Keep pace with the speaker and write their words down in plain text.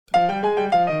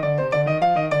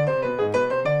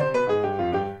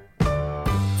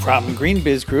From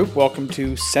GreenBiz Group, welcome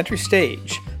to Center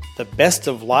Stage, the best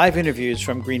of live interviews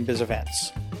from GreenBiz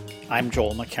events. I'm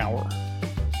Joel McCower.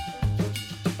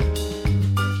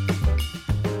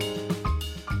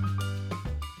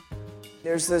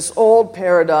 There's this old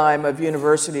paradigm of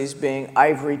universities being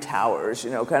ivory towers,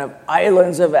 kind of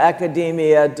islands of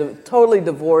academia, totally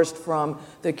divorced from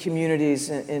the communities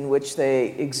in which they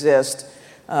exist.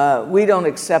 We don't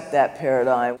accept that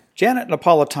paradigm. Janet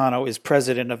Napolitano is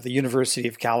president of the University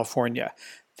of California,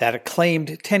 that acclaimed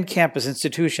 10-campus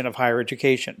institution of higher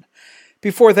education.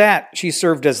 Before that, she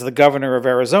served as the governor of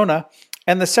Arizona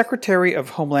and the Secretary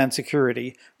of Homeland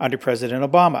Security under President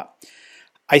Obama.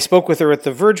 I spoke with her at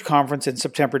the Verge Conference in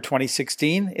September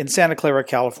 2016 in Santa Clara,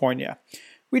 California.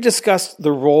 We discussed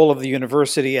the role of the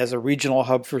university as a regional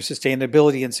hub for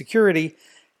sustainability and security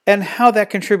and how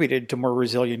that contributed to more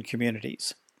resilient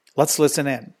communities. Let's listen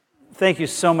in. Thank you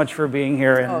so much for being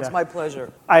here. And, it's my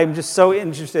pleasure. I'm just so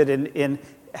interested in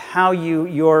how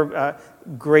your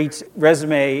great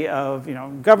resume of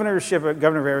governorship,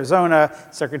 governor of Arizona,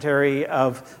 Secretary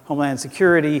of Homeland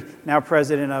Security, now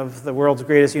president of the world's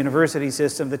greatest university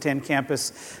system, the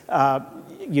 10-campus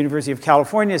University of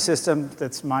California system.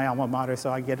 That's my alma mater,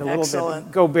 so I get a little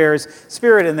bit Go Bears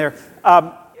spirit in there.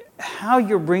 How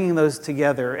you're bringing those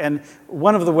together, and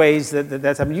one of the ways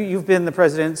that's happened. You've been the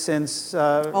president since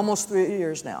almost 3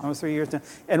 years now. Almost 3 years now.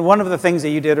 And one of the things that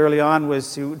you did early on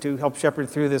was to help shepherd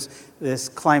through this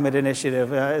climate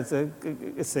initiative.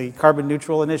 It's a carbon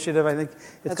neutral initiative, I think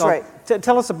it's called. That's right.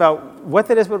 Tell us about what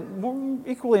that is, but more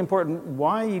equally important,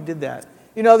 why you did that.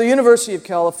 The University of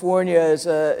California is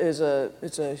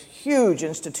a huge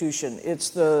institution.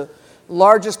 It's the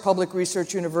largest public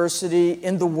research university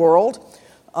in the world.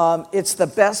 It's the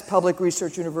best public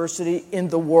research university in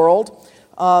the world,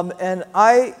 and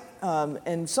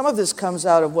some of this comes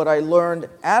out of what I learned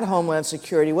at Homeland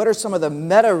Security. What are some of the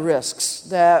meta risks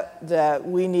that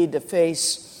we need to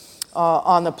face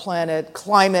on the planet,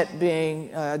 climate being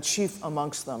chief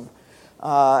amongst them?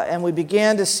 And we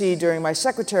began to see during my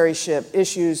secretaryship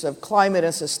issues of climate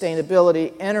and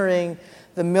sustainability entering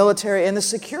the military and the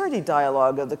security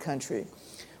dialogue of the country.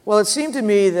 Well, it seemed to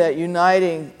me that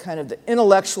uniting kind of the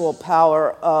intellectual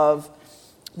power of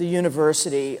the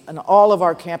university and all of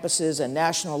our campuses and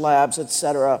national labs, et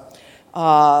cetera,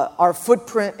 our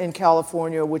footprint in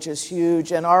California, which is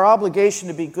huge, and our obligation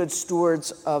to be good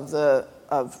stewards of the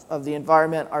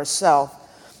environment ourselves,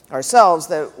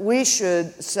 that we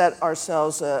should set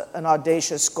ourselves an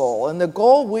audacious goal. And the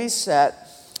goal we set,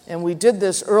 and we did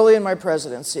this early in my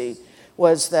presidency,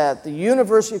 was that the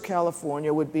University of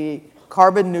California would be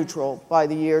carbon neutral by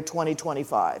the year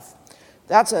 2025.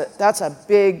 That's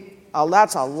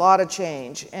a lot of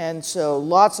change, and so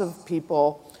lots of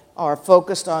people are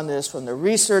focused on this from the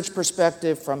research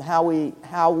perspective, from how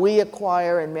we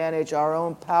acquire and manage our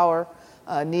own power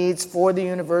needs for the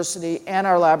university and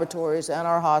our laboratories and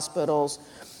our hospitals,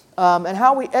 and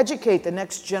how we educate the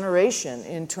next generation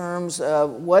in terms of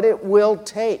what it will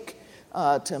take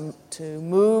to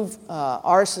move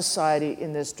our society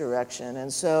in this direction.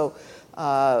 And so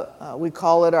we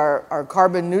call it our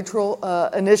carbon neutral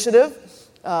initiative.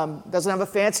 Doesn't have a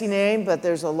fancy name, but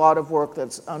there's a lot of work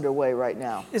that's underway right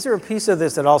now. Is there a piece of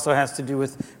this that also has to do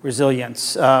with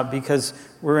resilience? Because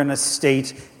we're in a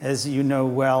state, as you know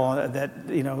well, that,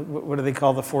 what do they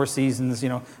call the four seasons?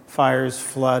 Fires,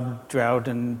 flood, drought,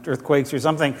 and earthquakes or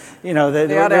something. They ought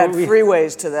to add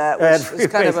freeways to that, which is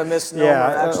kind of a misnomer,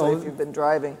 actually, if you've been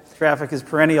driving. Traffic is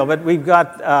perennial, but we've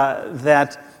got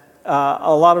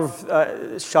a lot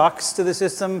of shocks to the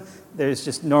system. There's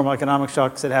just normal economic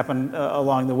shocks that happen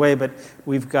along the way, but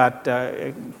we've got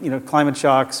climate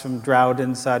shocks from drought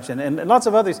and such, and lots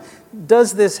of others.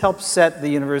 Does this help set the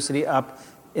university up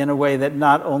in a way that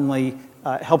not only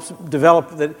helps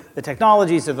develop the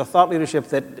technologies or the thought leadership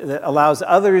that allows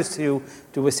others to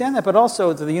withstand that, but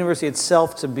also to the university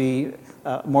itself to be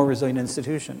a more resilient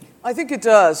institution? I think it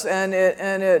does, and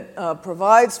it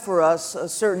provides for us a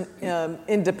certain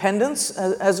independence,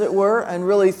 as it were, and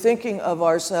really thinking of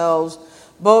ourselves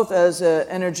both as an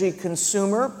energy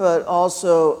consumer, but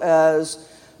also as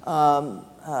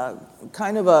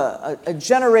kind of a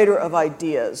generator of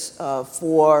ideas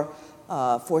for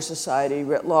society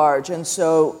writ large. And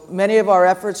so many of our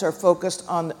efforts are focused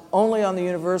only on the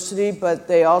university, but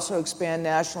they also expand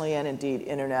nationally and indeed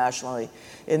internationally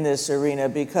in this arena,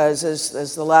 because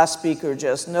as the last speaker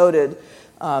just noted,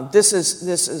 this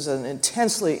is an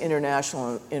intensely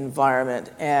international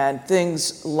environment, and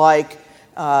things like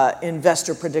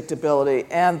investor predictability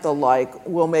and the like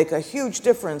will make a huge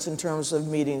difference in terms of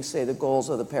meeting, say, the goals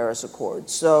of the Paris Accord.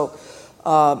 So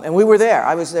And we were there.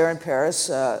 I was there in Paris,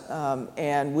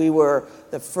 and we were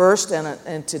the first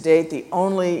and to date the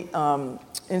only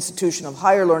institution of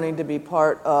higher learning to be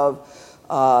part of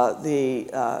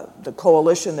the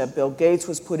coalition that Bill Gates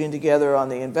was putting together on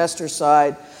the investor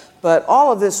side. But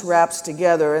all of this wraps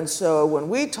together, and so when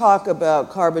we talk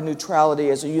about carbon neutrality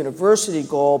as a university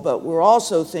goal, but we're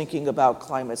also thinking about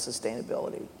climate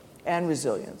sustainability and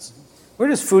resilience. Where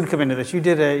does food come into this? You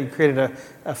created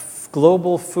a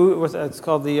global food. It's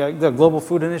called the Global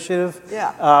Food Initiative.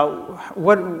 Yeah.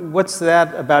 What's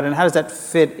that about, and how does that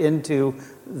fit into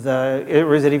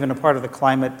or is it even a part of the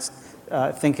climate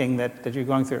thinking that you're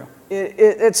going through?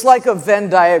 It's like a Venn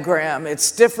diagram.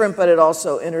 It's different, but it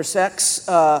also intersects.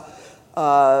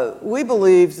 We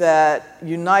believe that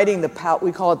uniting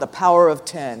we call it the power of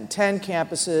 10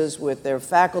 campuses with their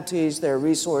faculties, their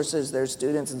resources, their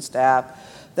students and staff,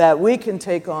 that we can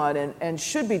take on and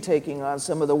should be taking on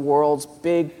some of the world's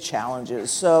big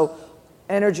challenges. So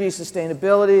energy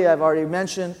sustainability, I've already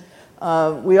mentioned.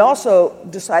 We also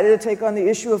decided to take on the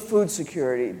issue of food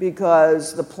security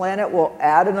because the planet will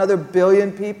add another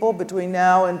billion people between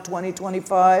now and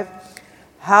 2025.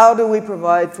 How do we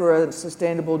provide for a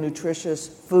sustainable, nutritious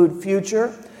food future?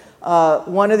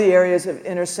 One of the areas of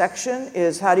intersection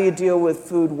is how do you deal with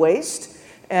food waste?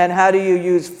 And how do you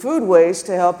use food waste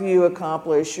to help you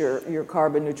accomplish your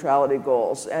carbon neutrality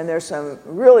goals? And there's some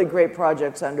really great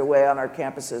projects underway on our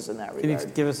campuses in that regard. Can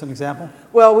you give us an example?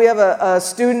 Well, we have a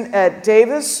student at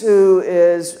Davis who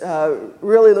is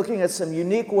really looking at some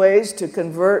unique ways to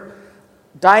convert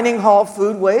dining hall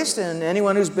food waste, and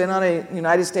anyone who's been on a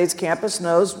United States campus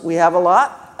knows we have a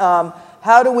lot.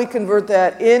 How do we convert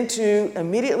that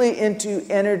immediately into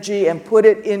energy and put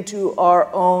it into our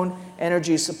own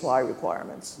energy supply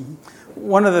requirements? Mm-hmm.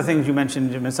 One of the things you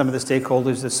mentioned, some of the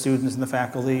stakeholders, the students and the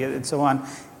faculty and so on,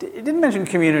 it didn't mention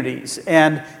communities.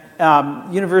 And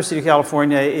University of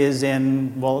California is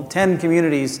in, 10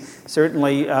 communities,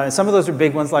 certainly. Some of those are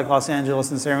big ones like Los Angeles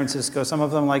and San Francisco. Some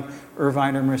of them like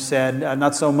Irvine or Merced,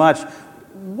 not so much.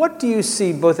 What do you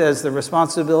see both as the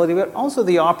responsibility, but also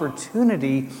the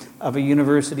opportunity of a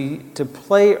university to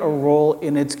play a role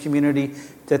in its community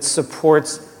that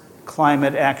supports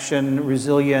climate action,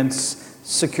 resilience,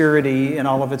 security in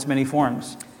all of its many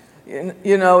forms?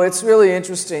 You know, it's really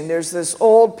interesting. There's this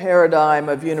old paradigm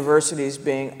of universities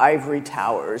being ivory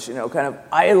towers, kind of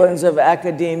islands of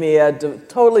academia,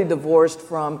 totally divorced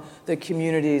from the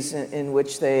communities in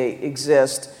which they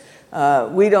exist.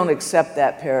 We don't accept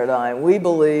that paradigm. We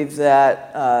believe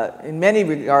that in many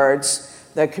regards,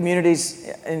 that communities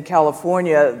in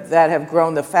California that have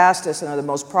grown the fastest and are the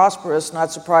most prosperous,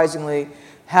 not surprisingly,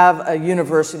 have a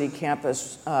university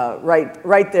campus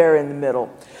right there in the middle.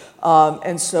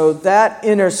 And so that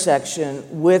intersection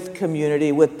with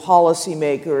community, with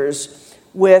policymakers,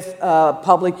 with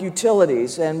public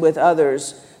utilities, and with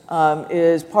others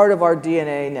is part of our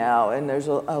DNA now, and there's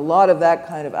a lot of that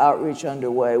kind of outreach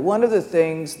underway. One of the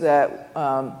things that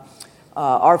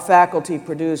our faculty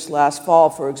produced last fall,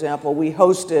 for example, we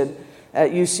hosted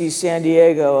at UC San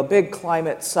Diego a big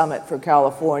climate summit for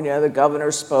California. The governor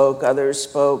spoke, others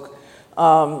spoke,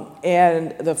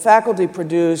 and the faculty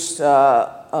produced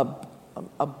a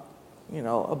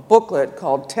booklet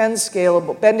called 10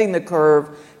 Scalable, Bending the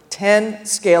Curve, 10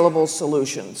 Scalable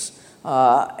Solutions.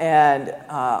 And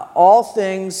all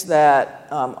things that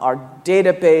are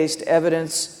data-based,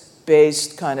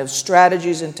 evidence-based kind of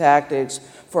strategies and tactics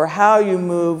for how you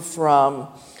move from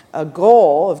a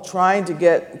goal of trying to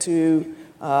get to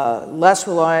less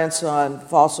reliance on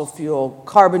fossil fuel,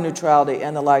 carbon neutrality,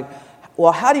 and the like.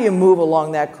 Well, how do you move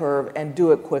along that curve and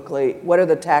do it quickly? What are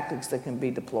the tactics that can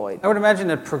be deployed? I would imagine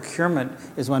that procurement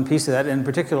is one piece of that, and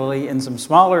particularly in some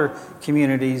smaller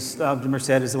communities, Merced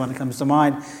is the one that comes to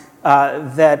mind,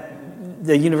 that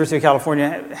the University of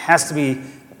California has to be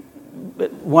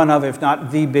one of, if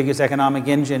not the biggest economic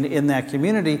engine in that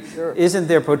community. Sure. Isn't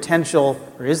there potential,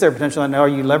 or is there potential, and are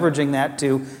you leveraging that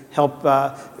to help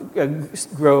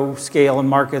grow scale and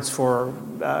markets for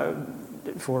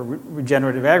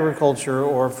regenerative agriculture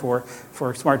or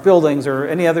for smart buildings or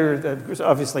any other,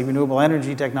 obviously, renewable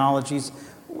energy technologies?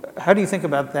 How do you think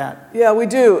about that? Yeah, we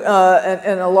do,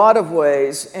 in a lot of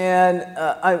ways. And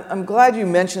I'm glad you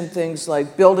mentioned things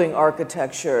like building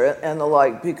architecture and the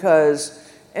like, because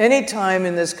anytime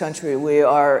in this country we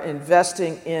are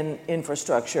investing in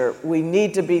infrastructure, we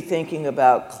need to be thinking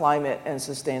about climate and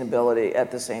sustainability at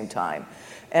the same time.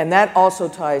 And that also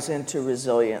ties into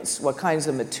resilience. What kinds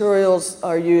of materials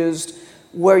are used,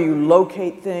 where you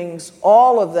locate things,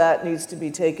 all of that needs to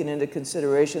be taken into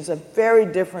consideration. It's a very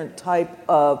different type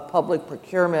of public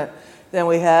procurement than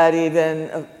we had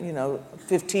even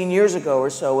 15 years ago or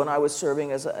so when I was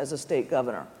serving as a state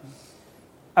governor.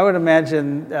 I would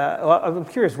imagine, well, I'm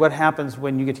curious what happens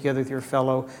when you get together with your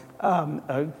fellow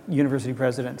university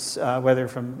presidents, whether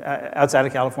from outside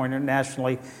of California or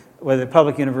nationally, whether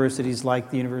public universities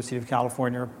like the University of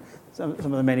California, some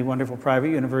of the many wonderful private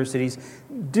universities.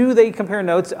 Do they compare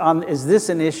notes on, is this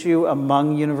an issue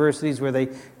among universities where they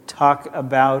talk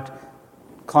about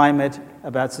climate,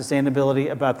 about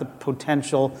sustainability, about the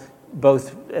potential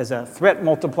both as a threat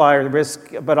multiplier, the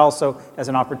risk, but also as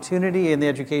an opportunity in the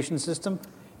education system?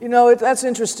 That's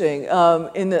interesting.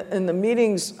 In the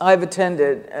meetings I've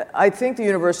attended, I think the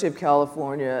University of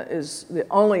California is the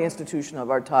only institution of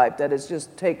our type that has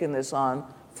just taken this on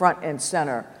front and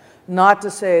center. Not to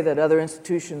say that other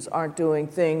institutions aren't doing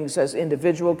things as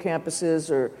individual campuses,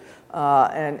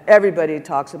 and everybody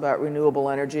talks about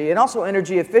renewable energy and also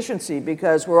energy efficiency,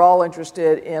 because we're all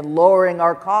interested in lowering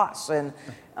our costs. And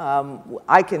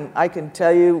I can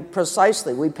tell you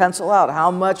precisely, we pencil out how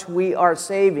much we are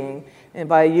saving and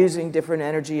by using different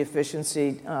energy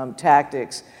efficiency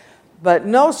tactics. But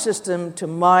no system, to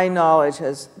my knowledge,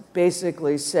 has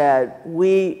basically said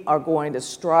we are going to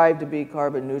strive to be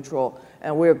carbon neutral,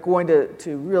 and we're going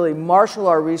to really marshal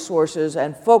our resources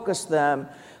and focus them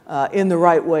in the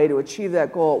right way to achieve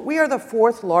that goal. We are the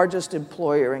 4th largest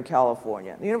employer in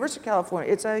California. The University of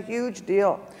California, it's a huge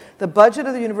deal. The budget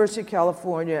of the University of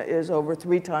California is over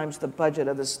 3 times the budget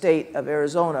of the state of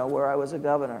Arizona, where I was a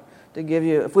governor. To give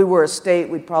you, if we were a state,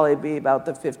 we'd probably be about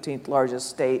the 15th largest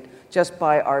state just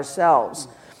by ourselves.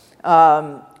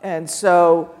 And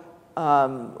so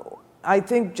I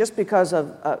think just because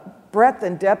of breadth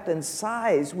and depth and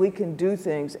size, we can do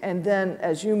things. And then,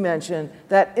 as you mentioned,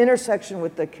 that intersection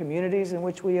with the communities in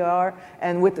which we are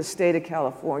and with the state of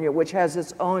California, which has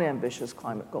its own ambitious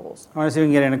climate goals. I want to see if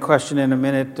we can get in a question in a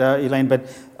minute, Elaine, but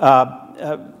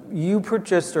you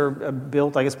purchased or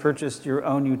purchased your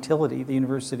own utility, the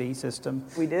university system.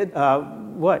 We did.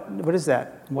 What is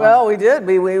that? Why? Well, we did.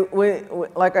 We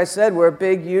like I said, we're a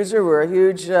big user. We're a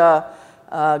huge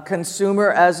consumer,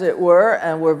 as it were,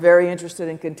 and we're very interested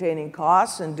in containing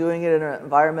costs and doing it in an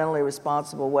environmentally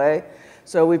responsible way.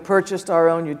 So we purchased our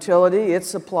own utility. It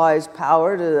supplies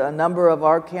power to a number of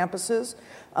our campuses.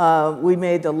 We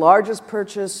made the largest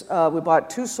purchase. We bought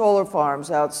 2 solar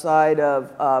farms outside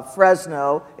of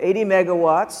Fresno, 80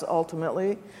 megawatts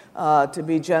ultimately to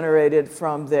be generated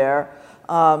from there.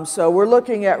 So we're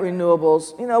looking at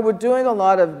renewables. We're doing a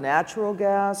lot of natural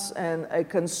gas, and a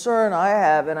concern I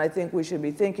have, and I think we should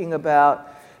be thinking about,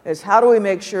 is how do we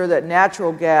make sure that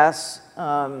natural gas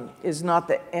is not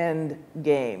the end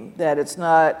game, that it's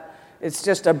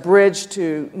just a bridge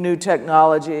to new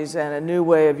technologies and a new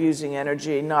way of using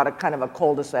energy, not a kind of a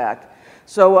cul-de-sac.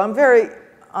 So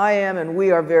I am and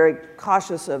we are very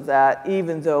cautious of that,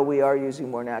 even though we are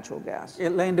using more natural gas.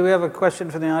 Elaine, do we have a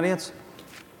question from the audience?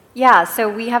 Yeah, so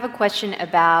we have a question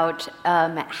about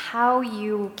how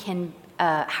you're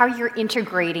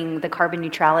integrating the carbon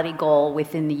neutrality goal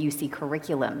within the UC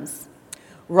curriculums.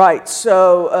 Right,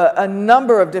 so a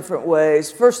number of different ways.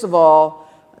 First of all,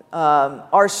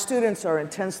 our students are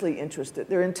intensely interested.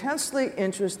 They're intensely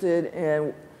interested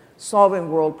in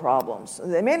solving world problems.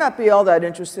 They may not be all that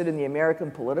interested in the American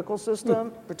political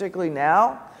system, particularly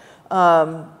now.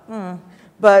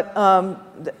 But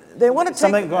they want to take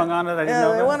something going on that I didn't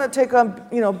know about? They want to take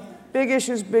on big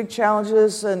issues, big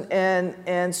challenges,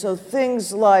 and so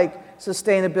things like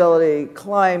sustainability,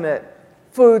 climate,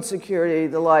 food security,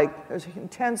 the like. There's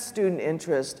intense student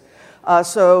interest.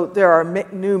 So there are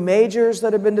new majors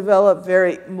that have been developed,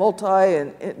 very multi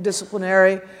and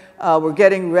disciplinary. We're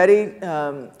getting ready,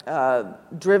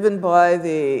 driven by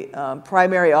the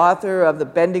primary author of the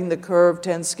Bending the Curve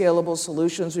 10 Scalable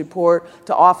Solutions report,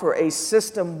 to offer a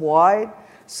system-wide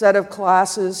set of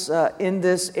classes in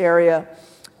this area.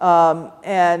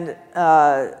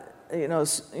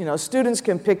 Students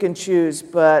can pick and choose,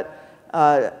 but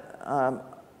there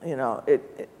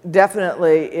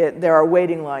are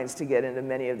waiting lines to get into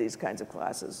many of these kinds of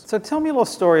classes. So tell me a little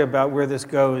story about where this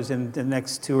goes in the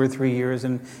next 2 or 3 years,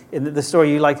 and the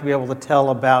story you'd like to be able to tell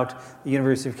about the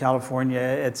University of California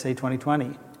at, say,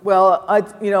 2020. Well, by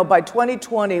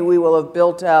 2020, we will have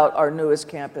built out our newest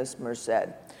campus, Merced.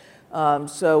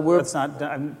 So we're that's not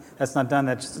done.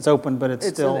 It's open, but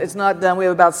it's not done. We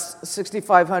have about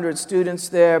 6,500 students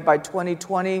there. By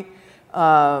 2020.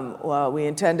 We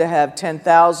intend to have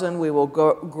 10,000. We will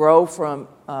grow from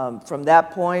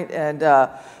that point, and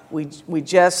we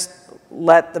just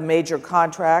let the major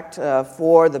contract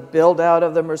for the build-out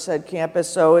of the Merced campus.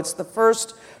 So it's the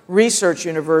first research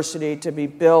university to be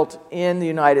built in the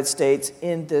United States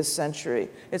in this century.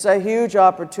 It's a huge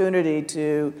opportunity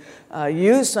to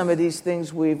use some of these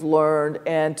things we've learned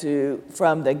and to,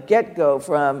 from the get-go,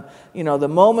 from the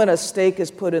moment a stake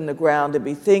is put in the ground, to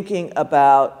be thinking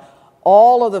about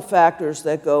all of the factors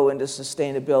that go into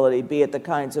sustainability, be it the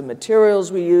kinds of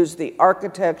materials we use, the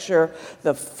architecture,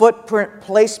 the footprint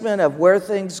placement of where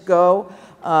things go,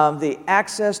 the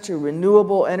access to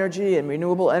renewable energy and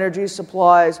renewable energy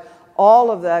supplies,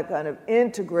 all of that kind of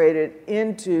integrated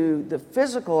into the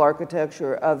physical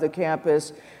architecture of the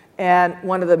campus. And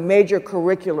one of the major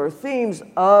curricular themes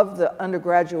of the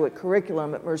undergraduate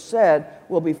curriculum at Merced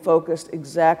will be focused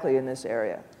exactly in this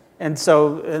area. And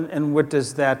so, and what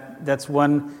does that's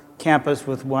one campus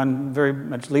with one very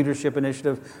much leadership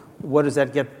initiative. What does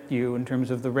that get you in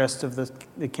terms of the rest of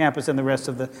the campus and the rest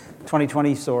of the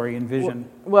 2020 story and vision?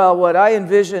 Well, what I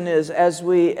envision is as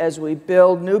we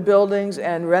build new buildings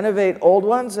and renovate old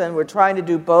ones, and we're trying to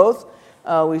do both,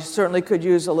 we certainly could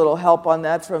use a little help on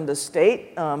that from the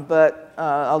state, but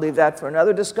I'll leave that for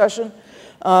another discussion.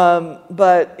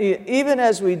 But even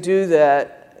as we do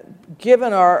that,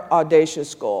 given our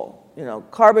audacious goal,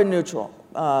 carbon neutral,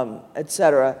 et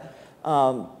cetera,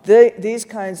 these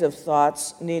kinds of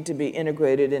thoughts need to be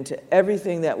integrated into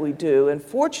everything that we do. And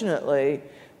fortunately,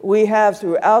 we have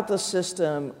throughout the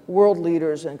system world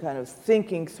leaders in kind of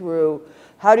thinking through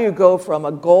how do you go from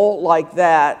a goal like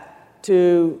that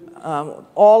to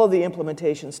all of the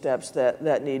implementation steps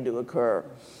that need to occur.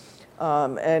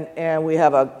 And we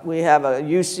have a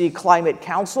UC Climate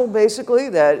Council, basically,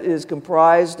 that is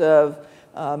comprised of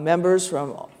members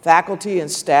from faculty and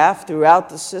staff throughout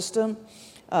the system.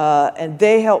 And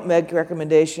they help make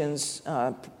recommendations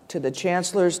to the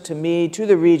chancellors, to me, to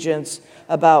the regents,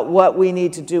 about what we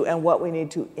need to do and what we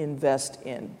need to invest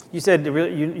in. You said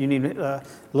you need a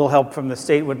little help from the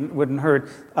state, wouldn't hurt.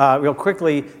 Real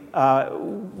quickly,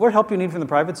 what help do you need from the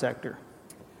private sector?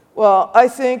 Well, I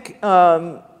think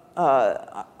I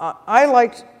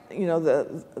liked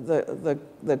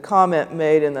the comment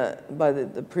made by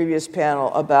the previous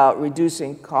panel about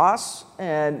reducing costs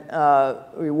and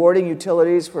rewarding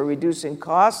utilities for reducing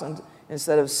costs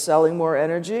instead of selling more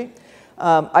energy.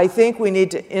 I think we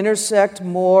need to intersect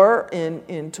more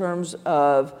in terms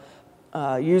of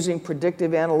using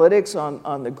predictive analytics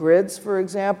on the grids, for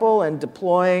example, and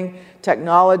deploying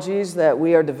technologies that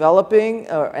we are developing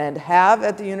and have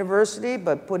at the university,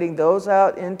 but putting those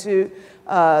out into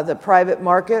the private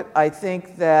market. I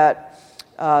think that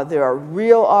there are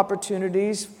real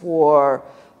opportunities for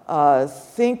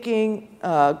thinking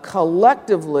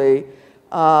collectively,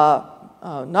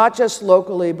 not just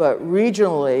locally, but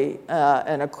regionally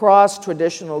and across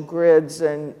traditional grids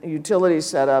and utility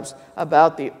setups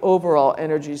about the overall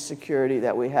energy security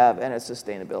that we have and its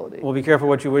sustainability. Well, be careful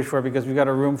what you wish for, because we've got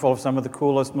a room full of some of the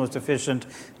coolest, most efficient,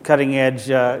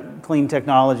 cutting-edge, clean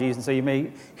technologies, and so you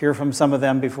may hear from some of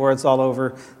them before it's all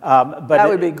over. But that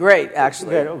would be great,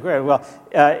 actually. Great. Well,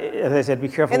 as I said, be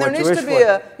careful what you wish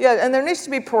for. And there needs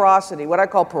to be porosity, what I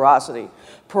call porosity.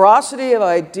 Porosity of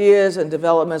ideas and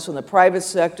developments from the private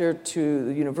sector to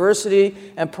the university,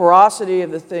 and porosity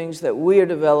of the things that we are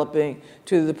developing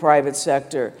to the private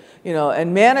sector.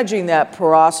 And managing that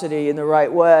porosity in the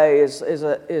right way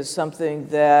is something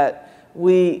that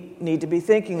we need to be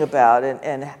thinking about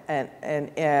and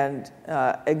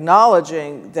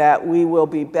acknowledging that we will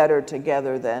be better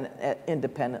together than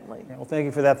independently. Well, thank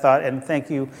you for that thought, and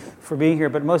thank you for being here.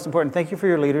 But most important, thank you for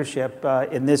your leadership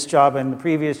in this job and the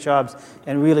previous jobs,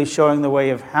 and really showing the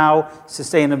way of how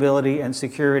sustainability and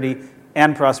security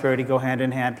and prosperity go hand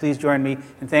in hand. Please join me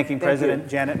in thanking President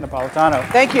Janet Napolitano.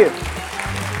 Thank you.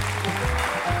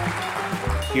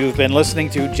 You've been listening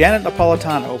to Janet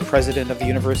Napolitano, President of the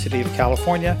University of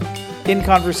California, in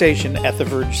conversation at the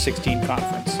Verge 16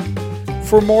 conference.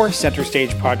 For more Center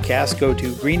Stage podcasts, go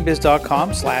to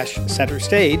greenbiz.com/Center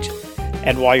Stage.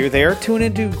 And while you're there, tune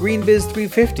into GreenBiz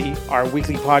 350, our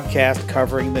weekly podcast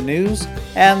covering the news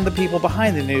and the people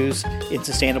behind the news in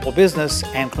sustainable business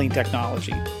and clean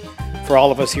technology. For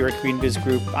all of us here at GreenBiz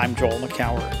Group, I'm Joel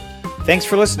McCower. Thanks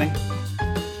for listening.